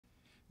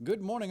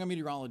Good morning, I'm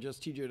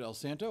meteorologist TJ Del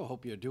Santo.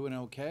 Hope you're doing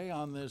okay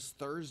on this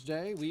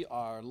Thursday. We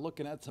are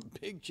looking at some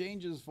big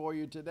changes for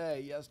you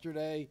today.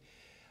 Yesterday,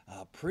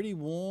 pretty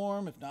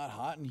warm, if not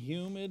hot and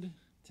humid.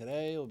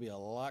 Today will be a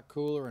lot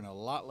cooler and a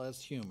lot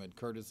less humid,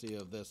 courtesy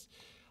of this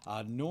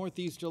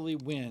northeasterly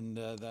wind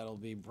that'll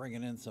be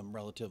bringing in some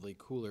relatively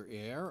cooler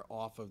air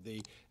off of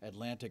the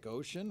Atlantic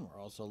Ocean.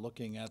 We're also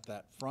looking at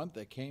that front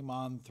that came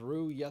on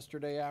through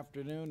yesterday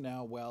afternoon,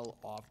 now well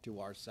off to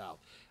our south.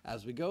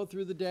 As we go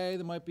through the day,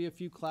 there might be a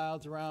few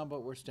clouds around,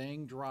 but we're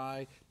staying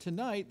dry.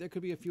 Tonight, there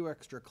could be a few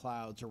extra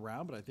clouds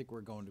around, but I think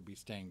we're going to be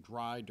staying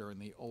dry during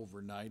the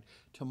overnight.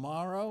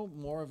 Tomorrow,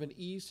 more of an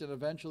east and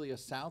eventually a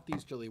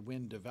southeasterly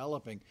wind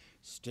developing.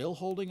 Still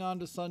holding on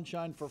to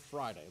sunshine for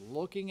Friday.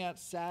 Looking at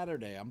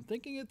Saturday, I'm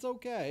thinking it's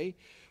okay.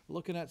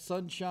 Looking at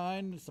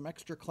sunshine, some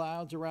extra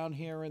clouds around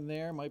here and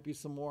there. Might be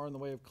some more in the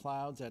way of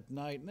clouds at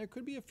night. And there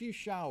could be a few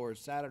showers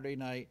Saturday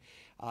night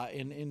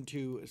and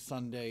into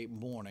Sunday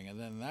morning. And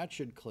then that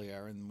should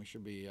clear, and we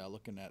should be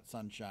looking at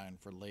sunshine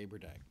for Labor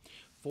Day.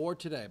 For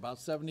today, about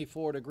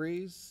 74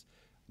 degrees.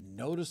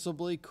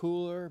 Noticeably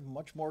cooler,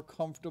 much more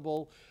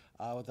comfortable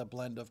with a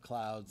blend of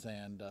clouds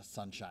and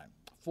sunshine.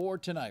 For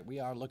tonight, we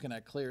are looking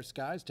at clear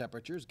skies,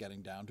 temperatures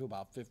getting down to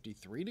about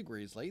 53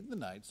 degrees late in the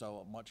night,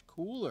 so much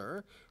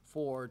cooler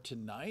for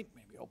tonight.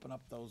 Maybe open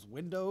up those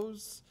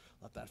windows,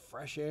 let that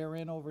fresh air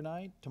in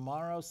overnight.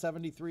 Tomorrow,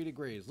 73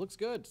 degrees. Looks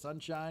good,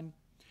 sunshine.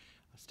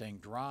 Staying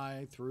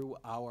dry through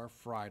our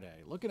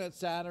Friday. Looking at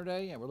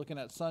Saturday, and we're looking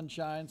at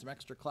sunshine, some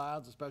extra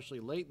clouds,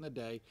 especially late in the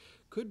day.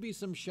 Could be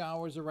some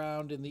showers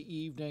around in the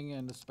evening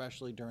and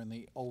especially during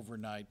the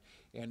overnight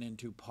and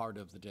into part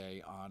of the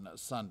day on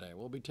Sunday.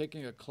 We'll be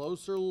taking a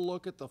closer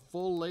look at the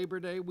full Labor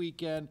Day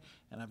weekend,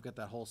 and I've got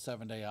that whole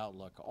 7-day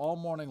outlook all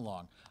morning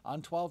long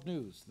on 12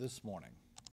 News this morning.